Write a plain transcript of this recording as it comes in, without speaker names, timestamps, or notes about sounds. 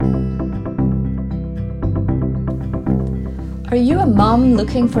Are you a mum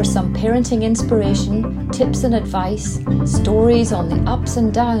looking for some parenting inspiration, tips and advice, stories on the ups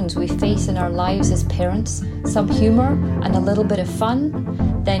and downs we face in our lives as parents, some humour and a little bit of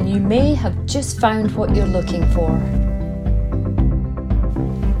fun? Then you may have just found what you're looking for.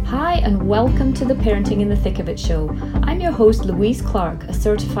 Hi and welcome to the Parenting in the Thick of It show. I'm your host Louise Clark, a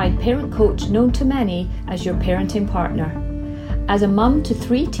certified parent coach known to many as your parenting partner. As a mum to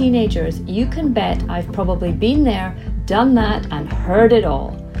 3 teenagers, you can bet I've probably been there, done that and heard it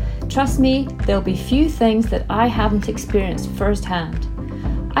all. Trust me, there'll be few things that I haven't experienced firsthand.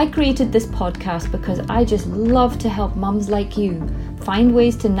 I created this podcast because I just love to help mums like you find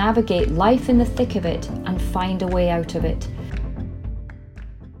ways to navigate life in the thick of it and find a way out of it.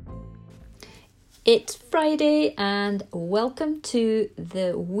 It's Friday and welcome to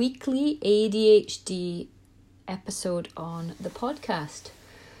the weekly ADHD episode on the podcast.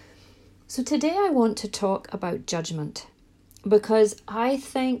 So today I want to talk about judgment because I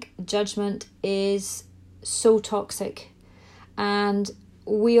think judgment is so toxic and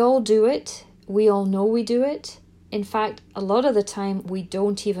we all do it. We all know we do it. In fact, a lot of the time we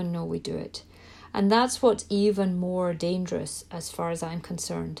don't even know we do it. And that's what's even more dangerous as far as I'm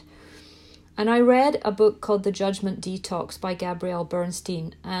concerned. And I read a book called The Judgment Detox by Gabrielle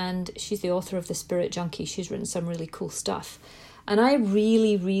Bernstein, and she's the author of The Spirit Junkie. She's written some really cool stuff. And I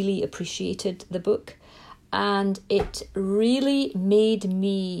really appreciated the book, and it really made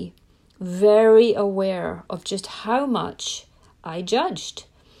me very aware of just how much I judged.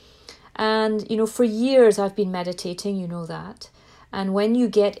 And, for years I've been meditating, you know that. And when you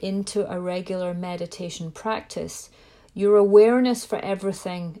get into a regular meditation practice, your awareness for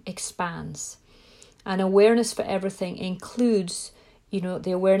everything expands. And awareness for everything includes,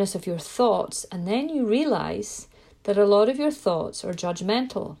 the awareness of your thoughts. And then you realize that a lot of your thoughts are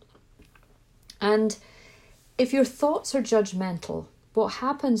judgmental. And if your thoughts are judgmental, what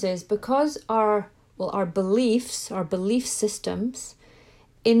happens is because our beliefs, our belief systems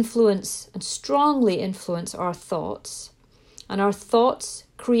influence and strongly influence our thoughts, and our thoughts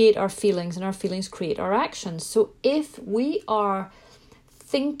create our feelings and our feelings create our actions. So if we are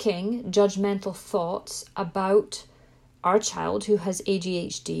thinking judgmental thoughts about our child who has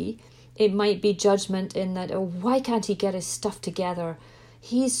ADHD, it might be judgment in that, why can't he get his stuff together?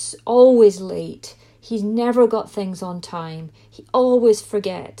 He's always late. He's never got things on time. He always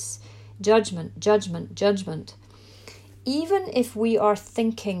forgets. Judgment. Even if we are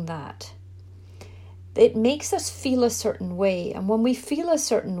thinking that, it makes us feel a certain way. And when we feel a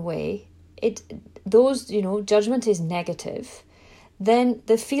certain way, judgment is negative. Then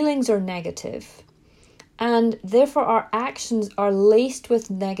the feelings are negative. And therefore our actions are laced with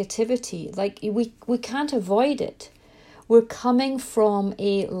negativity. Like we can't avoid it. We're coming from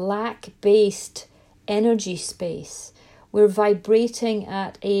a lack-based energy space. We're vibrating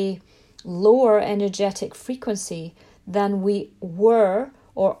at a lower energetic frequency than we were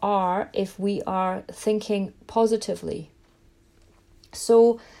or are if we are thinking positively.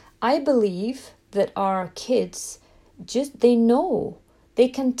 So I believe that our kids they know. They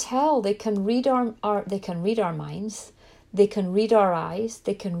can tell, they can read our minds, they can read our eyes,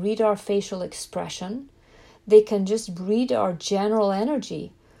 they can read our facial expression, they can just read our general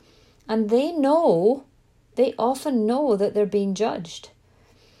energy. And they often know that they're being judged.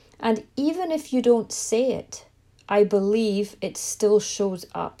 And even if you don't say it, I believe it still shows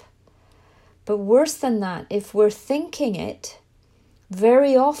up. But worse than that, if we're thinking it,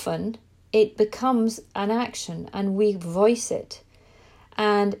 very often it becomes an action and we voice it.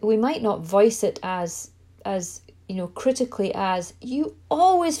 And we might not voice it as critically as, you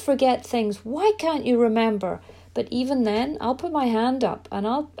always forget things, why can't you remember? But even then, I'll put my hand up and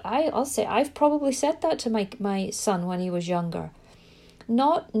I'll say, I've probably said that to my son when he was younger.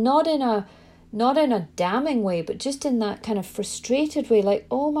 Not in a damning way, but just in that kind of frustrated way, like,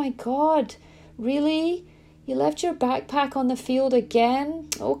 oh my God, really? You left your backpack on the field again?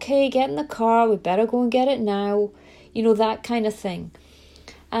 Okay, get in the car, we better go and get it now. That kind of thing.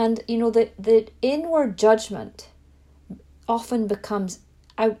 And, the inward judgment often becomes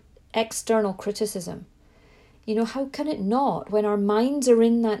external criticism. How can it not? When our minds are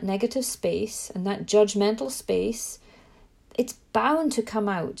in that negative space and that judgmental space, it's bound to come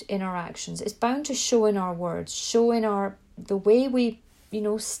out in our actions. It's bound to show in our words, show in the way we,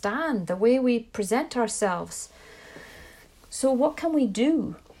 stand, the way we present ourselves. So what can we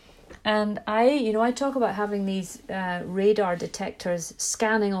do? And I talk about having these radar detectors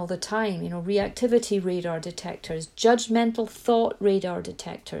scanning all the time, reactivity radar detectors, judgmental thought radar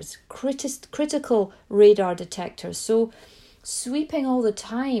detectors, critical radar detectors. So sweeping all the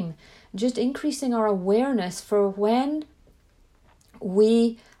time, just increasing our awareness for when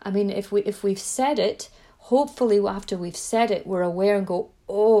if we've said it, hopefully after we've said it, we're aware and go,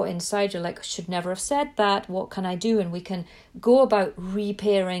 oh, inside you're like, I should never have said that. What can I do? And we can go about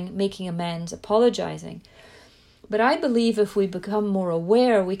repairing, making amends, apologizing. But I believe if we become more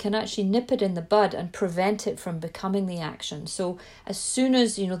aware, we can actually nip it in the bud and prevent it from becoming the action. So as soon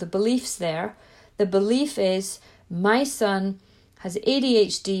as, the belief's there, the belief is, my son has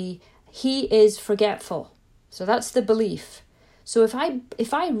ADHD, he is forgetful. So that's the belief. So if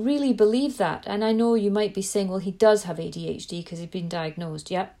I really believe that, and I know you might be saying, well, he does have ADHD because he's been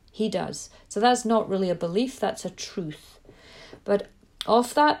diagnosed. Yep, he does. So that's not really a belief, that's a truth. But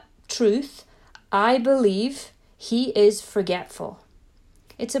off that truth, I believe he is forgetful.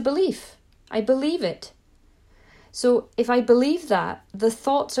 It's a belief. I believe it. So if I believe that, the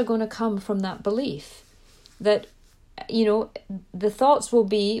thoughts are going to come from that belief. That, the thoughts will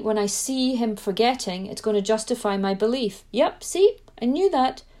be, when I see him forgetting, it's going to justify my belief. Yep, see, I knew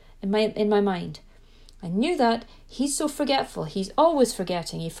that in my mind. I knew that he's so forgetful. He's always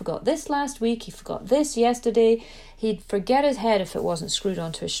forgetting. He forgot this last week. He forgot this yesterday. He'd forget his head if it wasn't screwed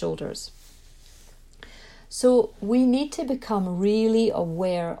onto his shoulders. So we need to become really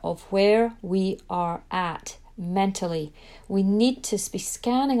aware of where we are at mentally. We need to be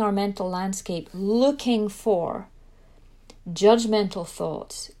scanning our mental landscape, looking for judgmental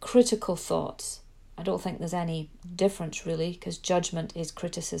thoughts, critical thoughts. I don't think there's any difference really, because judgment is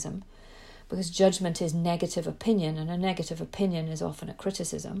criticism, because judgment is negative opinion, and a negative opinion is often a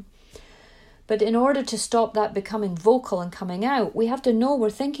criticism. But in order to stop that becoming vocal and coming out, we have to know we're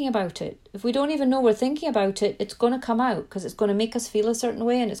thinking about it. If we don't even know we're thinking about it, it's going to come out, because it's going to make us feel a certain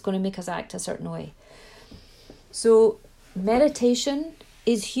way and it's going to make us act a certain way. So meditation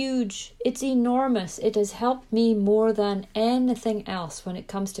is huge. It's enormous. It has helped me more than anything else when it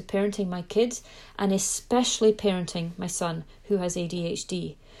comes to parenting my kids, and especially parenting my son who has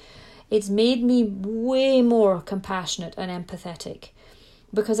ADHD. It's made me way more compassionate and empathetic,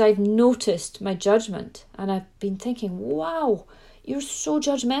 because I've noticed my judgment and I've been thinking, wow, you're so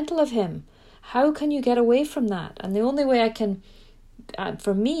judgmental of him. How can you get away from that? And the only way I can,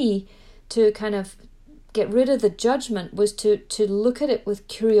 for me, to kind of get rid of the judgment was to look at it with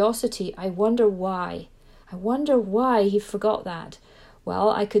curiosity. I wonder why. I wonder why he forgot that. Well,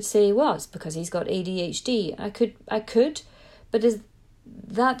 I could say, well, it's because he's got ADHD. I could, but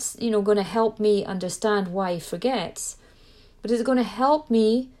that's going to help me understand why he forgets. But is it going to help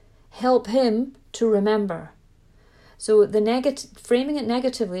him to remember? So framing it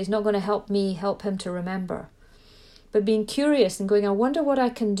negatively is not going to help him to remember. But being curious and going, I wonder what I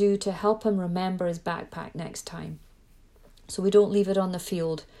can do to help him remember his backpack next time, so we don't leave it on the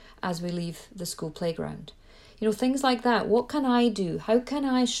field as we leave the school playground. Things like that. What can I do? How can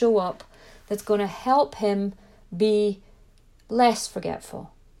I show up that's going to help him be less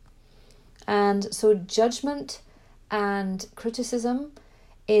forgetful? And so judgment and criticism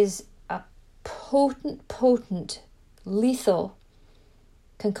is a potent, lethal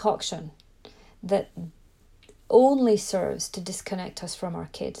concoction that only serves to disconnect us from our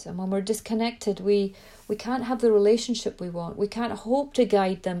kids. And when we're disconnected, we can't have the relationship we want. We can't hope to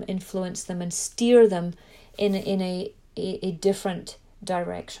guide them, influence them, and steer them in a different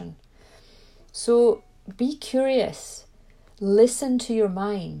direction. So be curious. Listen to your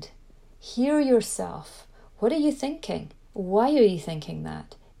mind. Hear yourself. What are you thinking? Why are you thinking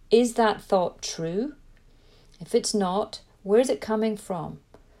that? Is that thought true? If it's not, where's it coming from?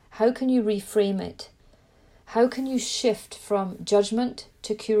 How can you reframe it? How can you shift from judgment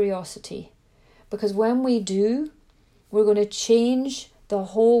to curiosity? Because when we do, we're going to change the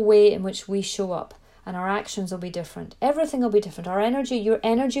whole way in which we show up, and our actions will be different. Everything will be different. Your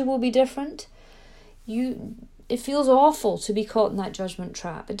energy will be different. It feels awful to be caught in that judgment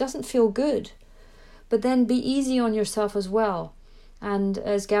trap. It doesn't feel good. But then be easy on yourself as well. And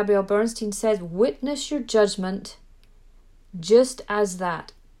as Gabrielle Bernstein says, witness your judgment just as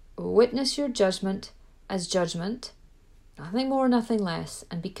that. Witness your judgment as judgment, nothing more, nothing less,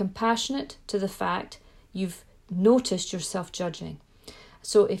 and be compassionate to the fact you've noticed yourself judging.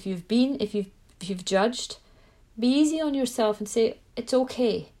 So if you've judged, be easy on yourself and say, it's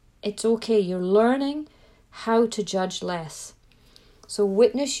okay. It's okay. You're learning how to judge less. So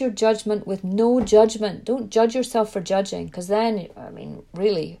witness your judgment with no judgment. Don't judge yourself for judging, because then,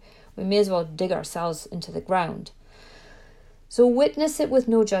 really, we may as well dig ourselves into the ground. So witness it with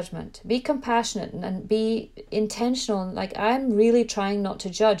no judgment. Be compassionate and be intentional. Like, I'm really trying not to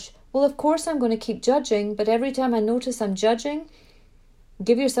judge. Well, of course I'm going to keep judging, but every time I notice I'm judging,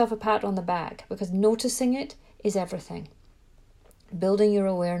 give yourself a pat on the back, because noticing it is everything. Building your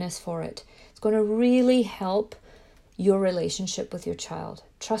awareness for it. It's going to really help your relationship with your child.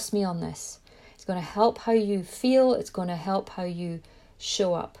 Trust me on this. It's going to help how you feel. It's going to help how you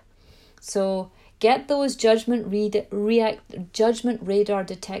show up. So get those judgment radar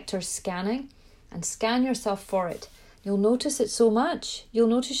detectors scanning and scan yourself for it. You'll notice it so much. You'll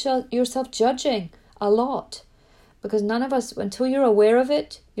notice yourself judging a lot, because none of us, until you're aware of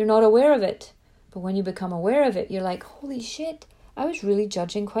it, you're not aware of it. But when you become aware of it, you're like, holy shit, I was really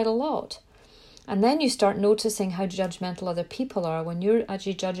judging quite a lot. And then you start noticing how judgmental other people are. When you're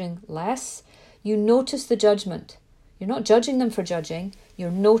actually judging less, you notice the judgment. You're not judging them for judging, you're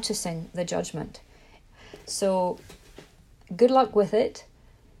noticing the judgment. So good luck with it.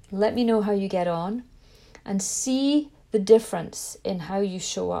 Let me know how you get on, and see the difference in how you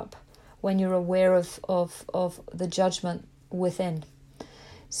show up when you're aware of the judgment within.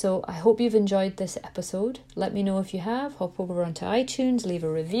 So I hope you've enjoyed this episode. Let me know if you have. Hop over onto iTunes, leave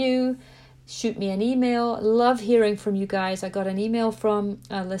a review, shoot me an email. Love hearing from you guys. I got an email from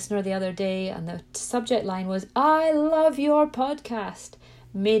a listener the other day, and the subject line was, I love your podcast.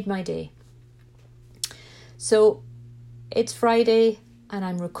 Made my day. So it's Friday, and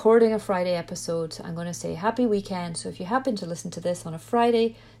I'm recording a Friday episode. I'm going to say happy weekend. So if you happen to listen to this on a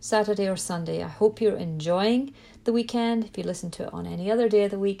Friday, Saturday or Sunday, I hope you're enjoying the weekend. If you listen to it on any other day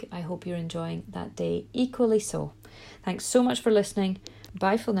of the week, I hope you're enjoying that day equally so. Thanks so much for listening.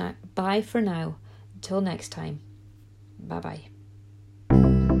 Bye for now. Bye for now. Until next time. Bye-bye.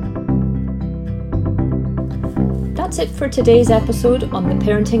 That's it for today's episode on the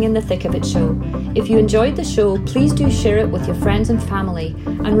Parenting in the Thick of It show. If you enjoyed the show, please do share it with your friends and family.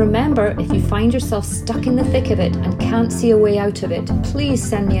 And remember, if you find yourself stuck in the thick of it and can't see a way out of it, please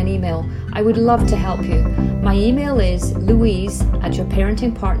send me an email. I would love to help you. My email is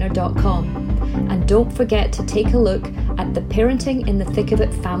louise@yourparentingpartner.com. And don't forget to take a look at the Parenting in the Thick of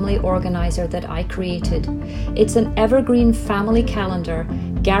It family organizer that I created. It's an evergreen family calendar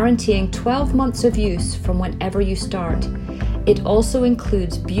guaranteeing 12 months of use from whenever you start. It also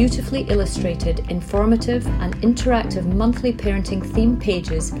includes beautifully illustrated, informative and interactive monthly parenting theme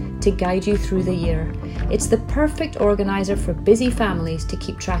pages to guide you through the year. It's the perfect organizer for busy families to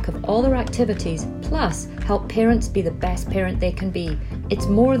keep track of all their activities, plus help parents be the best parent they can be. It's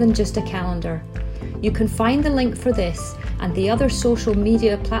more than just a calendar. You can find the link for this and the other social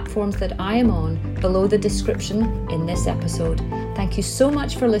media platforms that I am on below the description in this episode. Thank you so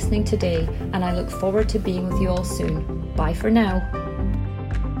much for listening today, and I look forward to being with you all soon. Bye for now.